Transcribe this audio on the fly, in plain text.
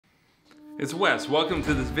It's Wes, welcome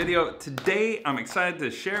to this video. Today I'm excited to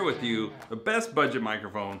share with you the best budget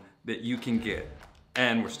microphone that you can get.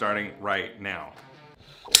 And we're starting right now.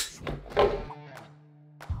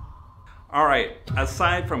 All right,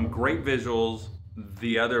 aside from great visuals,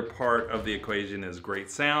 the other part of the equation is great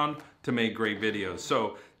sound to make great videos.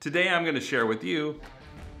 So today I'm gonna share with you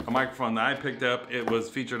a microphone that I picked up. It was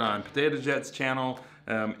featured on Potato Jet's channel.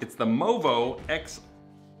 It's the Movo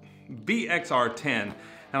Vxr10.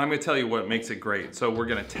 And I'm gonna tell you what makes it great. So we're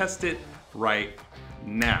gonna test it right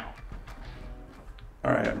now.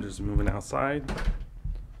 All right, I'm just moving outside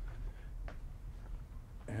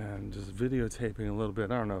and just videotaping a little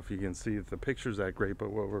bit. I don't know if you can see if the picture's that great,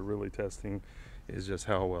 but what we're really testing is just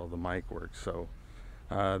how well the mic works. So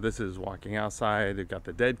this is walking outside. It got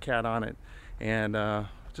the Deadcat on it, and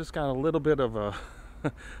just got a little bit of a,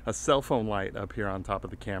 a cell phone light up here on top of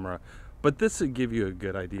the camera. But this would give you a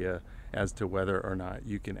good idea as to whether or not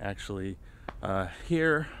you can actually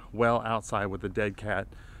hear well outside with the Deadcat.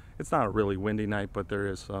 It's not a really windy night, but there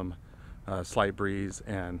is some slight breeze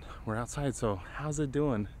and we're outside. So how's it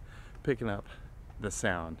doing picking up the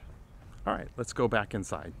sound? All right, let's go back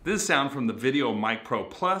inside. This is sound from the VideoMic Pro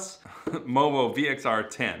Plus Movo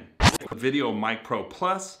Vxr10. VideoMic Pro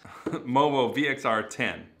Plus Movo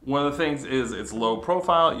Vxr10. One of the things is it's low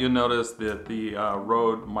profile. You'll notice that the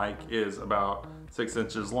Rode mic is about 6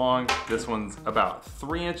 inches long. This one's about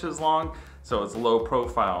 3 inches long, so it's low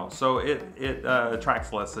profile. So it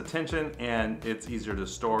attracts less attention and it's easier to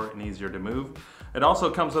store and easier to move. It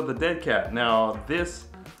also comes with the Deadcat. Now this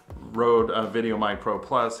Rode VideoMic Pro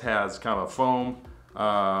Plus has kind of a foam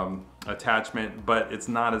attachment, but it's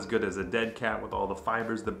not as good as a Deadcat with all the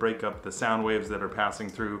fibers that break up the sound waves that are passing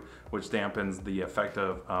through, which dampens the effect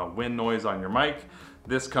of wind noise on your mic.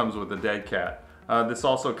 This comes with a Deadcat. This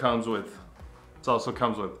also comes with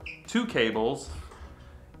 2 cables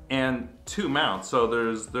and 2 mounts. So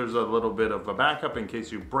there's a little bit of a backup in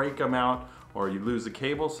case you break a mount or you lose a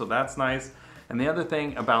cable, so that's nice. And the other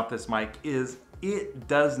thing about this mic is it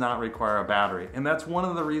does not require a battery. And that's one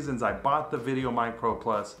of the reasons I bought the VideoMic Pro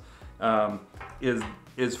Plus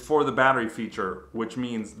is for the battery feature, which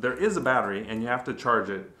means there is a battery and you have to charge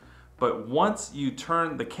it. But once you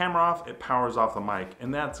turn the camera off, it powers off the mic.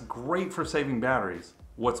 And that's great for saving batteries.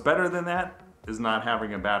 What's better than that is not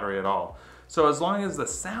having a battery at all. So as long as the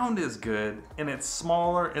sound is good and it's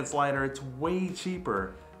smaller, it's lighter, it's way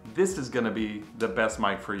cheaper, this is gonna be the best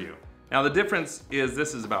mic for you. Now the difference is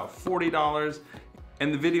this is about $40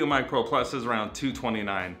 and the VideoMic Pro Plus is around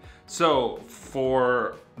 $229. So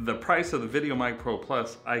for the price of the VideoMic Pro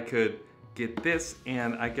Plus, I could get this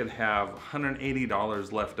and I could have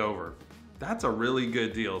 $180 left over. That's a really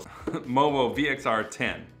good deal. Movo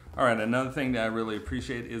Vxr10. All right, another thing that I really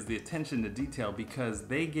appreciate is the attention to detail, because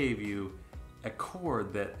they gave you a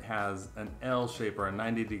cord that has an L shape or a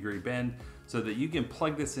 90-degree bend so that you can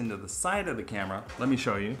plug this into the side of the camera. Let me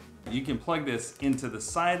show you. You can plug this into the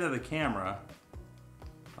side of the camera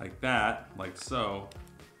like that, like so,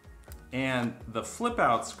 and the flip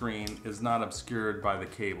out screen is not obscured by the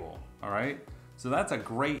cable, all right? So that's a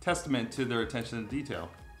great testament to their attention to detail.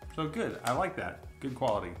 So good, I like that, good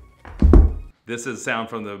quality. This is sound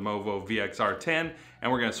from the Movo Vxr10,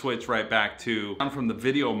 and we're gonna switch right back to sound from the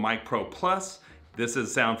VideoMic Pro Plus. This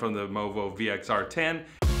is sound from the Movo Vxr10.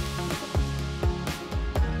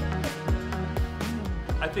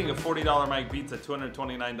 I think a $40 mic beats a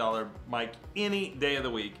 $229 mic any day of the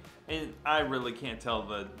week, and I really can't tell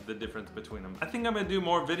the difference between them. I think I'm gonna do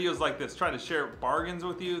more videos like this, try to share bargains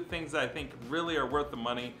with you, things that I think really are worth the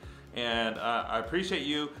money. And I appreciate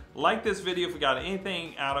you. Like this video if you got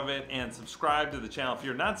anything out of it, and subscribe to the channel if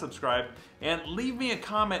you're not subscribed, and leave me a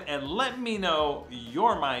comment and let me know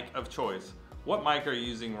your mic of choice. What mic are you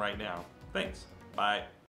using right now? Thanks, bye.